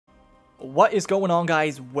What is going on,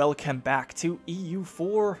 guys? Welcome back to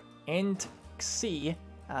EU4 and Xi,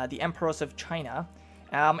 the Emperors of China.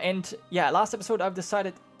 And yeah, last episode I've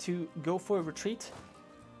decided to go for a retreat.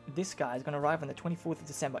 This guy is going to arrive on the 24th of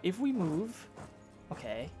December. If we move...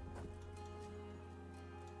 Okay.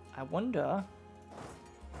 I wonder...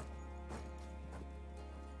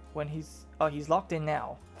 when he's... Oh, he's locked in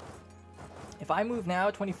now. If I move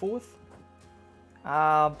now, 24th...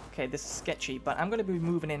 okay, this is sketchy, but I'm going to be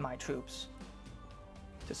moving in my troops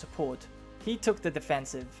to support. He took the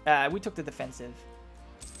defensive. We took the defensive.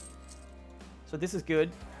 So this is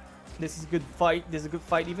good. This is a good fight. This is a good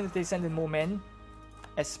fight, even if they send in more men.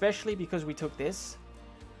 Especially because we took this.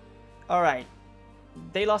 Alright.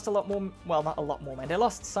 They lost a lot more... Well, not a lot more men. They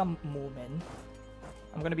lost some more men.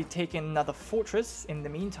 I'm going to be taking another fortress in the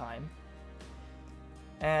meantime.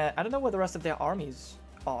 I don't know where the rest of their armies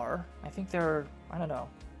are. I think they're... I don't know.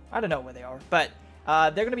 I don't know where they are. But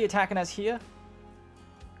they're going to be attacking us here,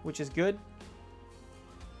 which is good.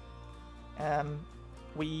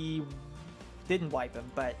 We didn't wipe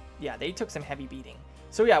them, but yeah, they took some heavy beating.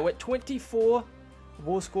 So yeah, we're at 24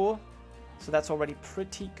 war score, so that's already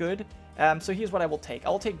pretty good. So here's what I will take.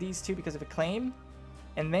 I'll take these two because of a claim,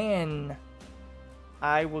 and then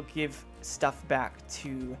I will give stuff back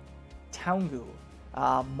to Taungu.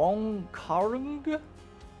 Mongkarung,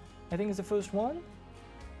 I think is the first one.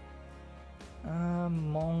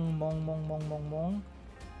 Mong.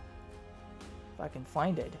 If I can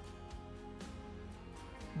find it.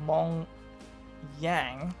 Mong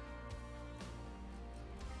Yang.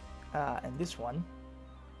 And this one.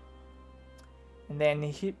 And then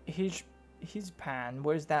his pan.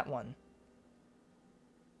 Where's that one?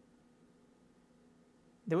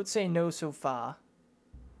 They would say no so far.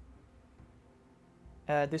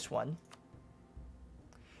 This one.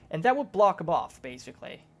 And that would block him off,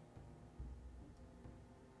 basically.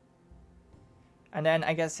 And then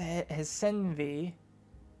I guess his Senvi.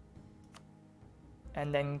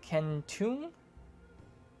 And then Kentung.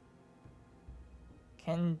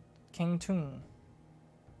 Kentung.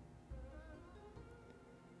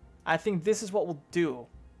 I think this is what we'll do.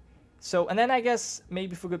 So, and then I guess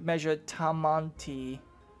maybe for good measure, Tamanti.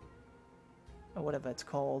 Or whatever it's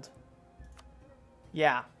called.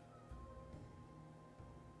 Yeah.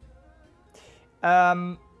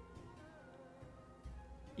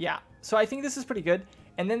 Yeah. So I think this is pretty good.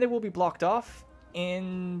 And then they will be blocked off.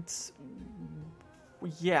 And...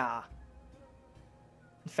 yeah.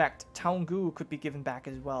 In fact, Taungu could be given back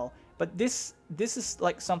as well. But this is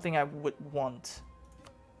like something I would want.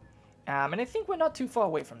 And I think we're not too far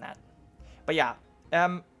away from that. But yeah.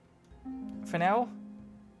 For now,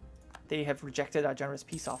 they have rejected our generous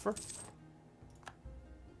peace offer.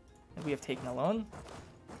 And we have taken a loan.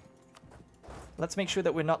 Let's make sure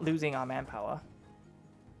that we're not losing our manpower.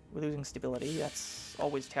 We're losing stability. That's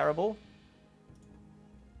always terrible.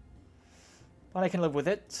 But I can live with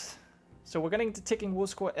it. So we're getting to ticking war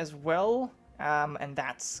score as well. And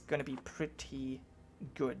that's going to be pretty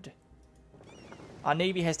good. Our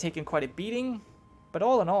navy has taken quite a beating. But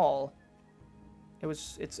all in all,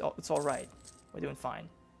 it's all right. We're doing fine.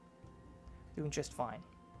 Doing just fine.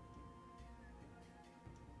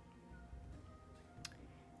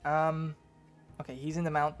 Okay, he's in the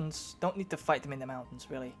mountains. Don't need to fight them in the mountains,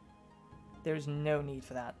 really. There's no need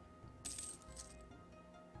for that.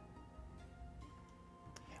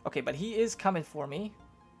 Okay, but he is coming for me.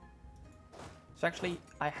 So actually,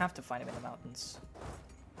 I have to find him in the mountains.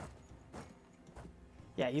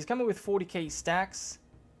 Yeah, he's coming with 40k stacks.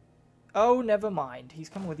 Oh, never mind. He's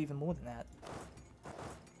coming with even more than that.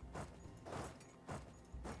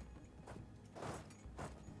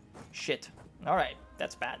 Shit. Alright,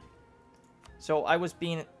 that's bad. So I was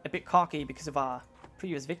being a bit cocky because of our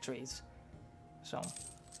previous victories. So,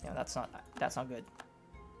 yeah, that's not good.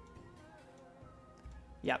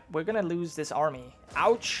 Yeah, we're gonna lose this army.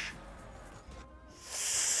 Ouch!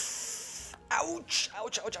 Ouch!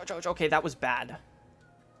 Ouch, ouch, ouch, ouch. Okay, that was bad.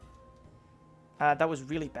 That was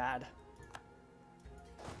really bad.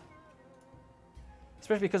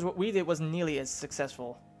 Especially because what we did wasn't nearly as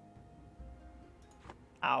successful.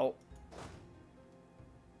 Ow.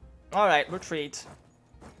 Alright, retreat.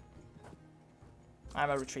 I'm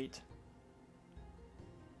a retreat.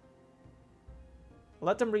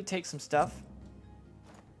 Let them retake some stuff.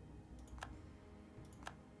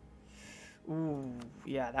 Ooh,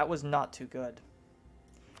 yeah, that was not too good.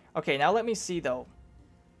 Okay, now let me see, though.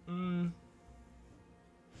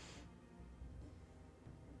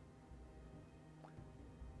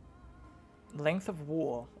 Length of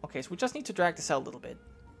war. Okay, so we just need to drag this out a little bit.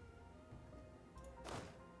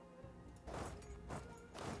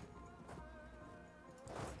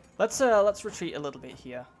 let's retreat a little bit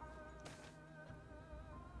here.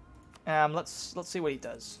 Let's see what he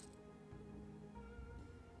does.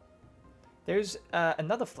 There's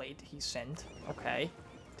another fleet he sent. Okay.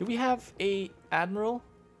 Do we have a admiral?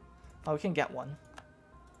 Oh, we can get one.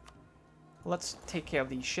 Let's take care of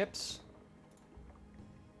these ships.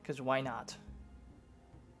 Because why not?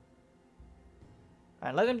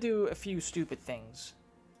 Alright, let him do a few stupid things.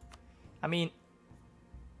 I mean...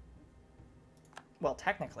 Well,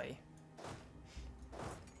 technically...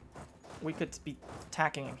 we could be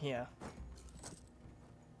attacking him here.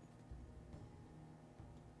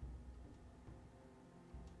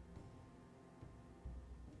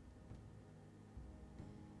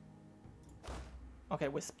 Okay,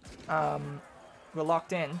 we're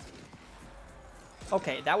locked in.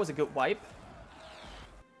 Okay, that was a good wipe.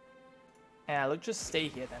 And let's just stay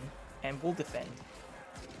here then, and we'll defend.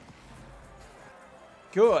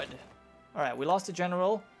 Good. Alright, we lost a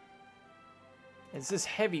general. This is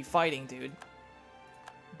heavy fighting, dude.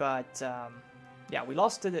 But, yeah, we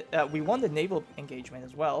lost we won the naval engagement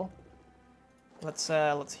as well. Let's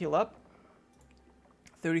heal up.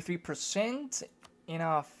 33% in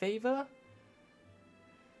our favor.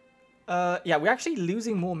 Yeah, we're actually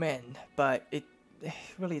losing more men, but it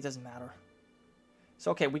really doesn't matter.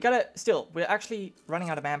 So, okay, we're actually running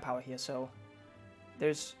out of manpower here, so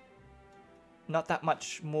there's not that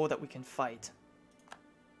much more that we can fight.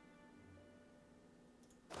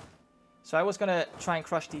 So I was gonna try and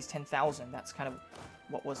crush these 10,000. That's kind of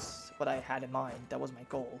what I had in mind. That was my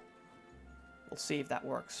goal. We'll see if that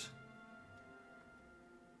works.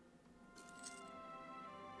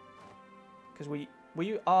 Because we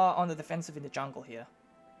are on the defensive in the jungle here.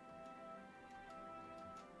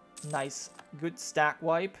 Nice. Good stack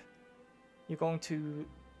wipe. You're going to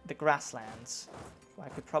the grasslands. Well, I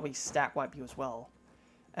could probably stack wipe you as well.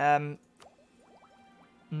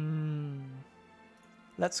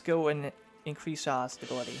 Let's go and increase our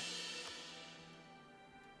stability.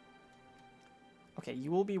 Okay,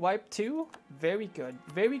 you will be wiped too. Very good.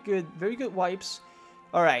 Very good. Very good wipes.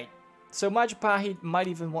 Alright. So Majapahit might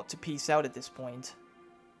even want to peace out at this point.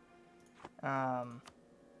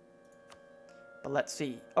 But let's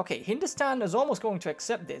see. Okay, Hindustan is almost going to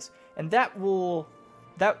accept this, and that will...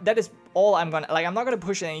 That is all I'm gonna... Like, I'm not gonna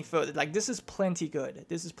push it any further. Like, this is plenty good.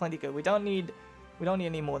 This is plenty good. We don't need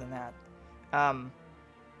any more than that.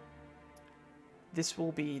 This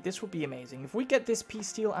will be amazing. If we get this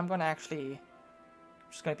peace deal, I'm just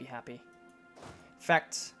gonna be happy. In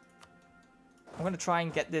fact, I'm gonna try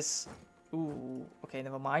and get this... Ooh, okay,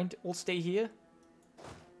 never mind. We'll stay here.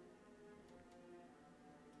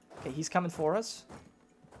 Okay, he's coming for us.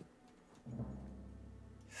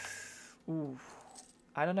 Ooh,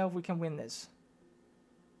 I don't know if we can win this.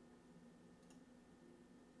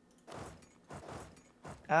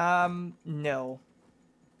 No.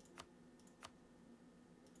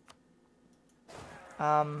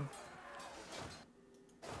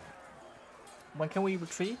 When can we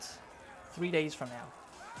retreat? 3 days from now.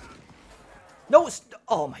 No!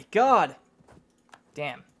 Oh my god!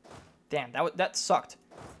 Damn. Damn, that sucked.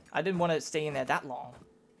 I didn't want to stay in there that long.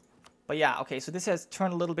 But yeah, okay, so this has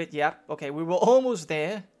turned a little bit. Yep, okay, we were almost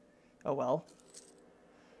there. Oh well.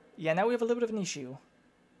 Yeah, now we have a little bit of an issue.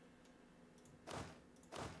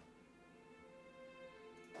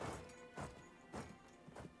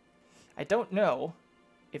 I don't know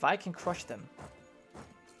if I can crush them.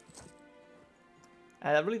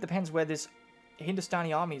 That really depends where this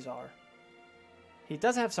Hindustani armies are. He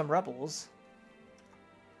does have some rebels.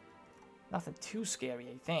 Nothing too scary,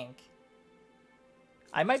 I think.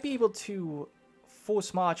 I might be able to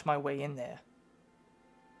force march my way in there.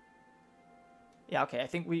 Yeah, okay, I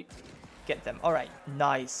think we get them. Alright,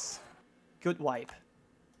 nice. Good wipe.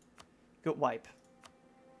 Good wipe.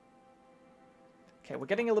 Okay, we're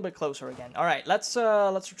getting a little bit closer again. Alright, let's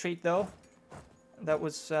retreat though. That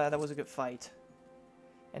was a good fight.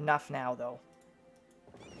 Enough now though.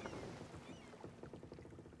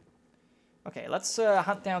 Okay, let's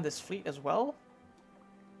hunt down this fleet as well.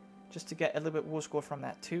 Just to get a little bit war score from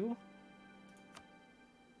that too.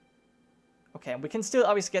 Okay, and we can still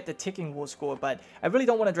obviously get the ticking war score, but I really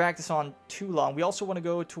don't want to drag this on too long. We also want to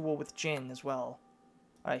go to war with Jin as well.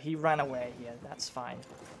 Alright, he ran away here. That's fine.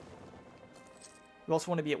 We also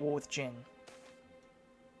want to be at war with Jin.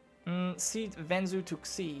 Siege Venzu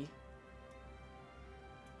Tuxi.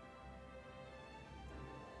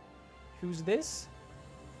 Who's this?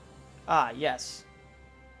 Ah, yes.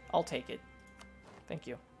 I'll take it. Thank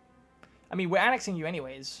you. I mean, we're annexing you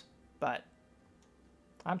anyways, but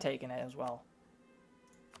I'm taking it as well.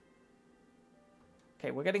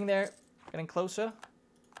 Okay, we're getting there. Getting closer.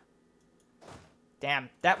 Damn,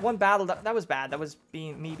 that one battle, that was bad. That was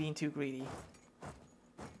me being too greedy.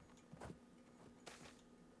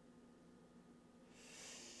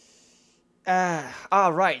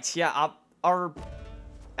 Right, yeah, our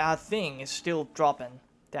thing is still dropping.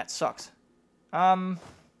 That sucks. Okay,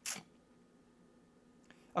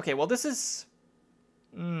 well, this is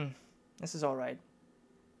alright.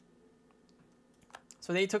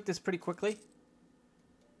 So they took this pretty quickly.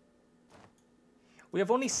 We have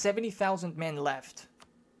only 70,000 men left.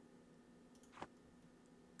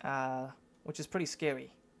 Which is pretty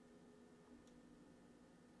scary.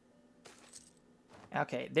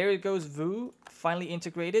 Okay, there it goes, Vu. Finally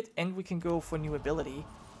integrated, and we can go for new ability.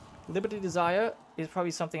 Liberty Desire is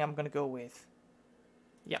probably something I'm gonna go with.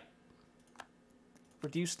 Yep.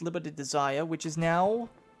 Reduced Liberty Desire, which is now...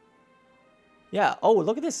 Yeah, oh,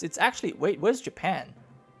 look at this. It's actually... Wait, where's Japan?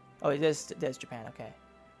 Oh, there's Japan, okay.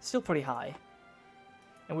 Still pretty high.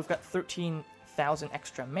 And we've got 13,000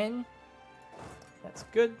 extra men. That's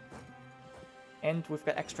good. And we've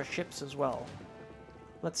got extra ships as well.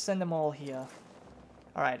 Let's send them all here.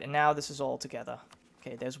 Alright, and now this is all together.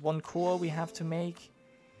 Okay, there's one core we have to make.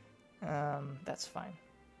 That's fine.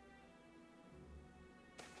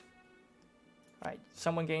 Alright,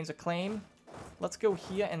 someone gains a claim. Let's go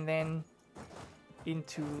here and then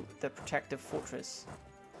into the protective fortress.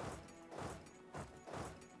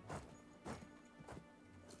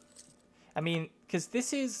 I mean, because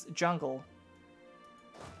this is jungle.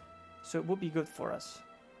 So it would be good for us.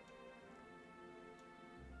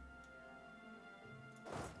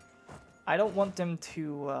 I don't want them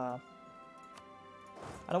to... I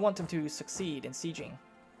don't want them to succeed in sieging.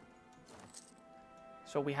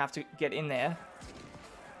 So we have to get in there.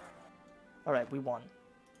 Alright, we won.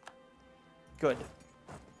 Good.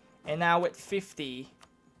 And now at 50...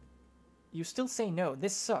 You still say no.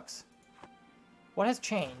 This sucks. What has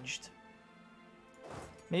changed?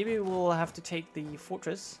 Maybe we'll have to take the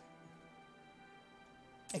fortress.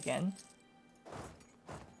 Again.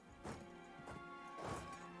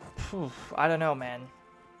 I don't know, man.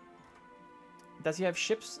 Does he have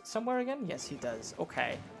ships somewhere again? Yes, he does.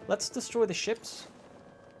 Okay. Let's destroy the ships.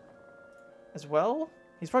 As well?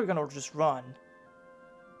 He's probably gonna just run.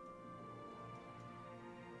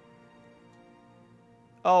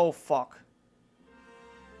 Oh, fuck.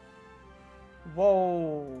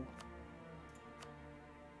 Whoa.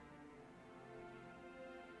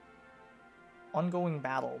 Ongoing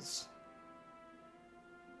battles.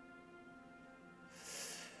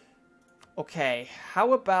 Okay,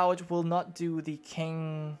 how about we'll not do the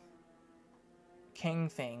king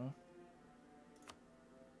thing.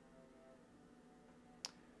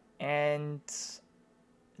 And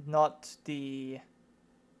not the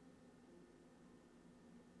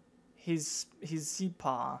his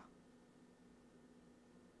Zipa.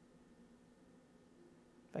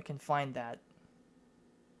 If I can find that.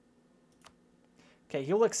 Okay,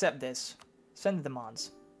 he'll accept this. Send the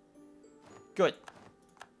demands. Good.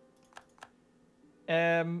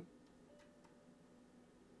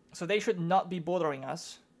 So they should not be bordering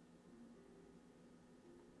us.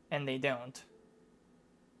 And they don't.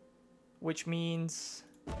 Which means...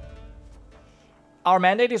 our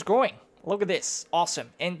mandate is growing. Look at this. Awesome.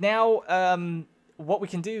 And now, what we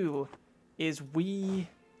can do is we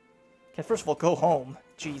can first of all go home.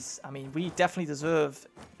 Jeez, I mean, we definitely deserve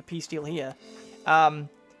a peace deal here. And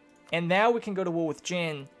now we can go to war with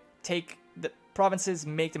Jin, take the provinces,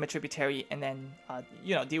 make them a tributary, and then,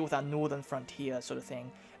 you know, deal with our northern frontier sort of thing.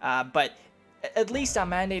 But at least our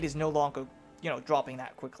mandate is no longer, you know, dropping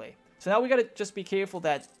that quickly. So now we gotta just be careful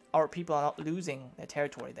that our people are not losing their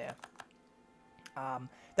territory there.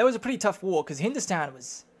 That was a pretty tough war, because Hindustan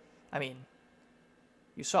was, I mean,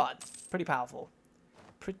 you saw it. Pretty powerful.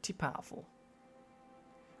 Pretty powerful.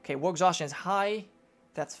 Okay, war exhaustion is high.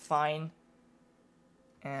 That's fine.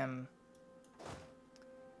 Let's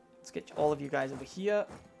get all of you guys over here.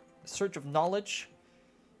 Search of knowledge.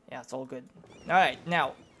 Yeah, it's all good. Alright,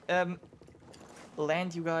 now,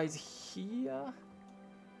 land you guys here.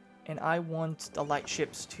 And I want the light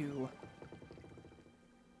ships to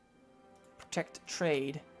protect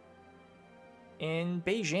trade in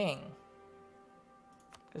Beijing.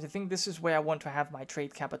 Because I think this is where I want to have my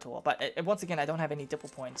trade capital. But once again, I don't have any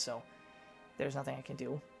dipple points, so there's nothing I can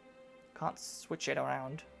do. Can't switch it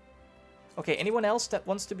around. Okay, anyone else that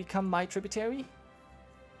wants to become my tributary?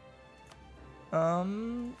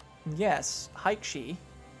 Yes, Haikshi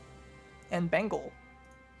and Bengal.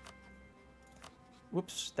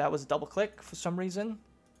 Whoops, that was a double click for some reason.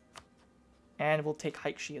 And we'll take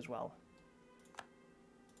Haikshi as well.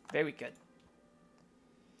 Very good.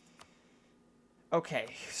 Okay,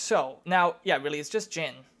 so now, yeah, really, it's just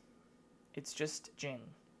Jin. It's just Jin.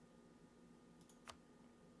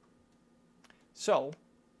 So,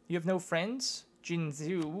 you have no friends?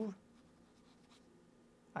 Jinzhou,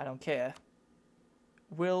 I don't care,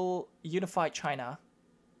 will unify China.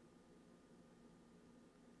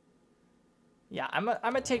 Yeah, I'm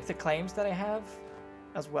gonna take the claims that I have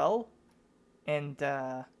as well. And,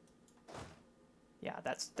 yeah,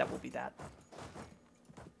 that will be that.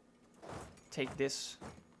 Take this.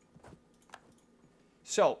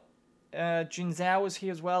 So, Jinzhou is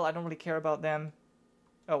here as well. I don't really care about them.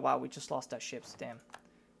 Oh, wow, we just lost our ships. Damn.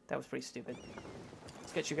 That was pretty stupid.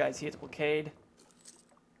 Let's get you guys here to blockade.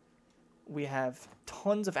 We have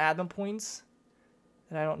tons of admin points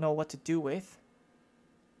that I don't know what to do with.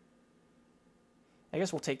 I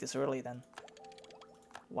guess we'll take this early then.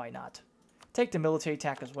 Why not? Take the military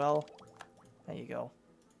attack as well. There you go.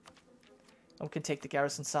 And we can take the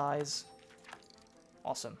garrison size.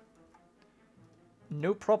 Awesome.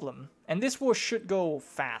 No problem. And this war should go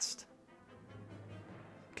fast.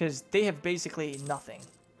 Because they have basically nothing.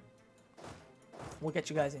 We'll get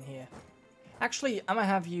you guys in here. Actually, I'm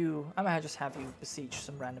gonna just have you besiege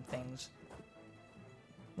some random things.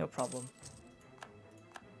 No problem.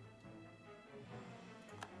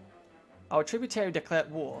 Our tributary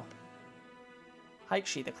declared war.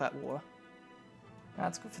 Haikshi declared war.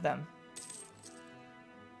 That's good for them.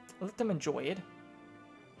 Let them enjoy it.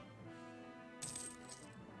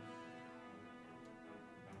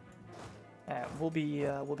 We'll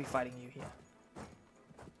be fighting you here.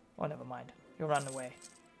 Oh, never mind. You'll run away.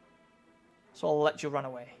 So I'll let you run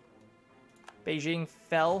away. Beijing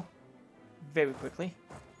fell very quickly.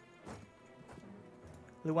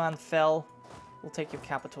 Luan fell. We'll take your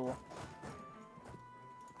capital.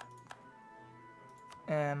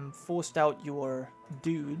 Forced out your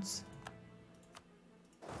dudes.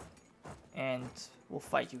 And we'll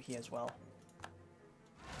fight you here as well.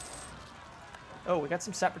 Oh, we got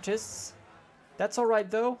some separatists. That's alright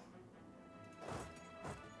though.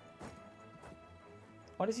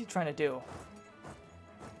 What is he trying to do?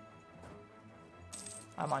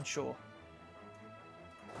 I'm unsure.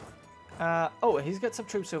 Oh, he's got some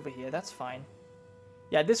troops over here. That's fine.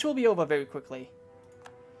 Yeah, this will be over very quickly.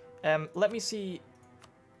 Let me see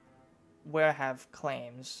where I have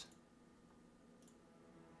claims.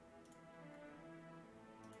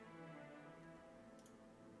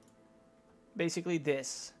 Basically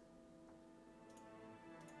this.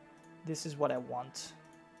 This is what I want.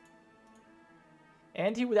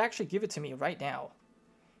 And he would actually give it to me right now.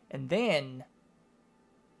 And then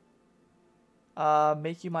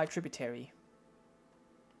make you my tributary.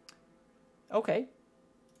 Okay.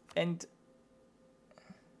 And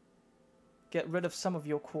get rid of some of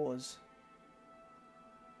your cores.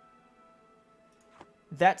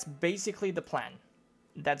 That's basically the plan.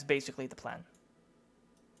 That's basically the plan.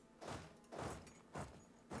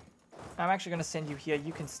 I'm actually going to send you here.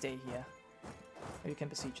 You can stay here. Or you can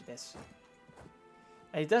besiege this.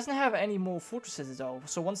 He doesn't have any more fortresses though.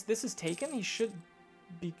 So once this is taken, he should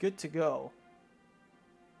be good to go.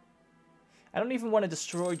 I don't even want to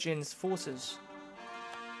destroy Jin's forces.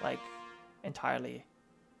 Like, entirely.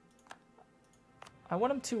 I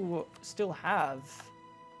want him to still have,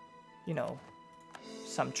 you know,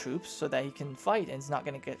 some troops so that he can fight and is not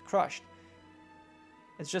going to get crushed.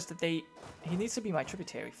 It's just that he needs to be my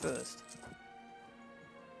tributary first.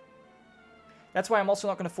 That's why I'm also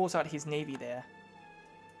not going to force out his navy there.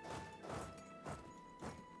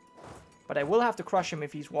 But I will have to crush him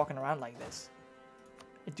if he's walking around like this.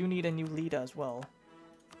 I do need a new leader as well.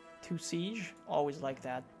 2 siege, always like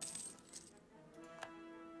that.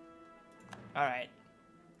 Alright.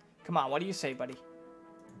 Come on, what do you say, buddy?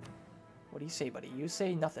 What do you say, buddy? You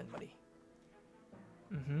say nothing, buddy.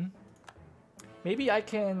 Mm-hmm. Maybe I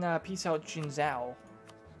can piece out Jinzhou.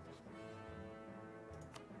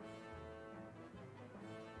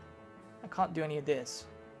 I can't do any of this.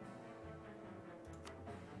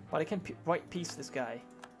 But I can right piece this guy.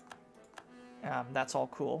 That's all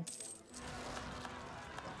cool.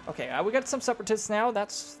 Okay, we got some separatists now.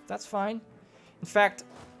 That's fine. In fact,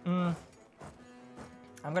 I'm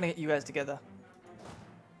gonna get you guys together.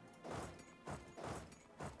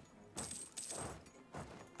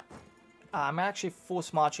 I'm actually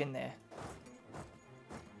force march in there.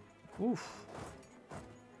 Oof.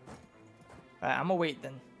 Alright, I'm gonna wait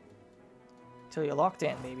then. Till you're locked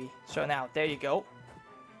in, maybe. So now, there you go.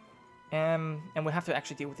 And we have to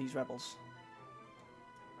actually deal with these rebels.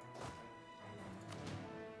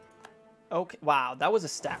 Okay, wow, that was a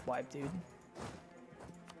stat wipe, dude.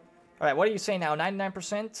 Alright, what are you saying now?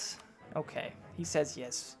 99%? Okay, he says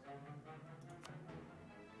yes.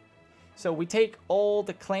 So we take all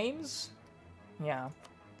the claims. Yeah.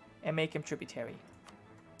 and make him tributary.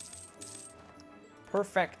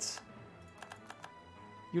 Perfect.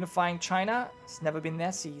 Unifying China. It's never been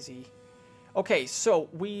this easy. Okay, so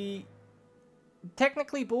we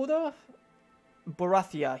technically border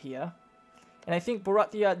Barathia here. And I think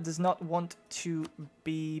Barathia does not want to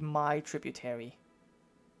be my tributary.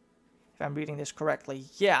 If I'm reading this correctly.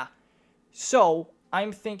 Yeah. So,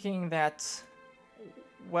 I'm thinking that,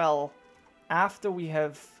 well, after we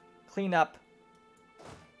have cleaned up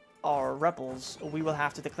our rebels, we will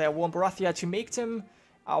have to declare war on Barathia to make them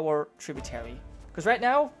our tributary. Because right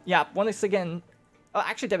now, yeah, once again,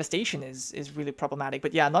 actually devastation is really problematic.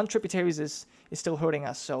 But yeah, non-tributaries is still hurting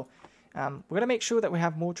us. So we're going to make sure that we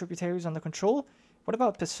have more tributaries under control. What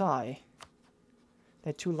about Pasai?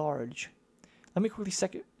 They're too large. Let me quickly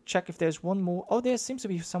check if there's one more. Oh, there seems to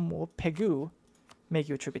be some more. Pegu, make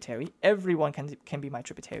you a tributary. Everyone can be my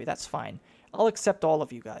tributary. That's fine. I'll accept all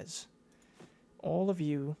of you guys. All of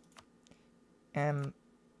you. But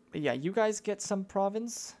yeah, you guys get some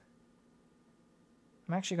province.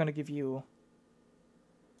 I'm actually going to give you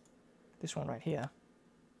this one right here.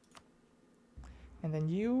 And then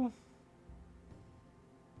you...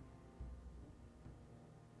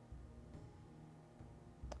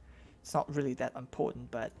 It's not really that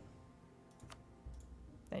important, but...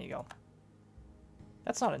 There you go.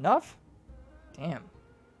 That's not enough? Damn.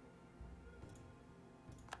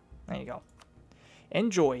 There you go.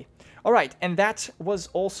 Enjoy. Alright, and that was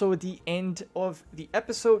also the end of the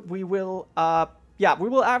episode. We will, yeah, we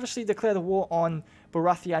will obviously declare the war on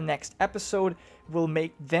Barathia next episode. We'll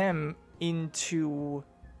make them into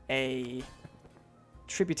a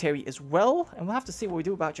tributary as well. And we'll have to see what we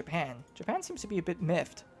do about Japan. Japan seems to be a bit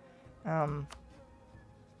miffed.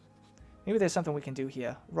 Maybe there's something we can do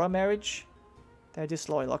here. Royal marriage. They're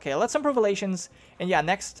disloyal. Okay, let's improve relations. And yeah,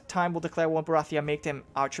 next time we'll declare war on Barathia, make them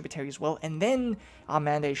our tributary as well. And then our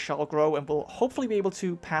mandate shall grow and we'll hopefully be able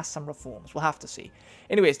to pass some reforms. We'll have to see.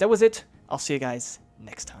 Anyways, that was it. I'll see you guys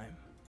next time.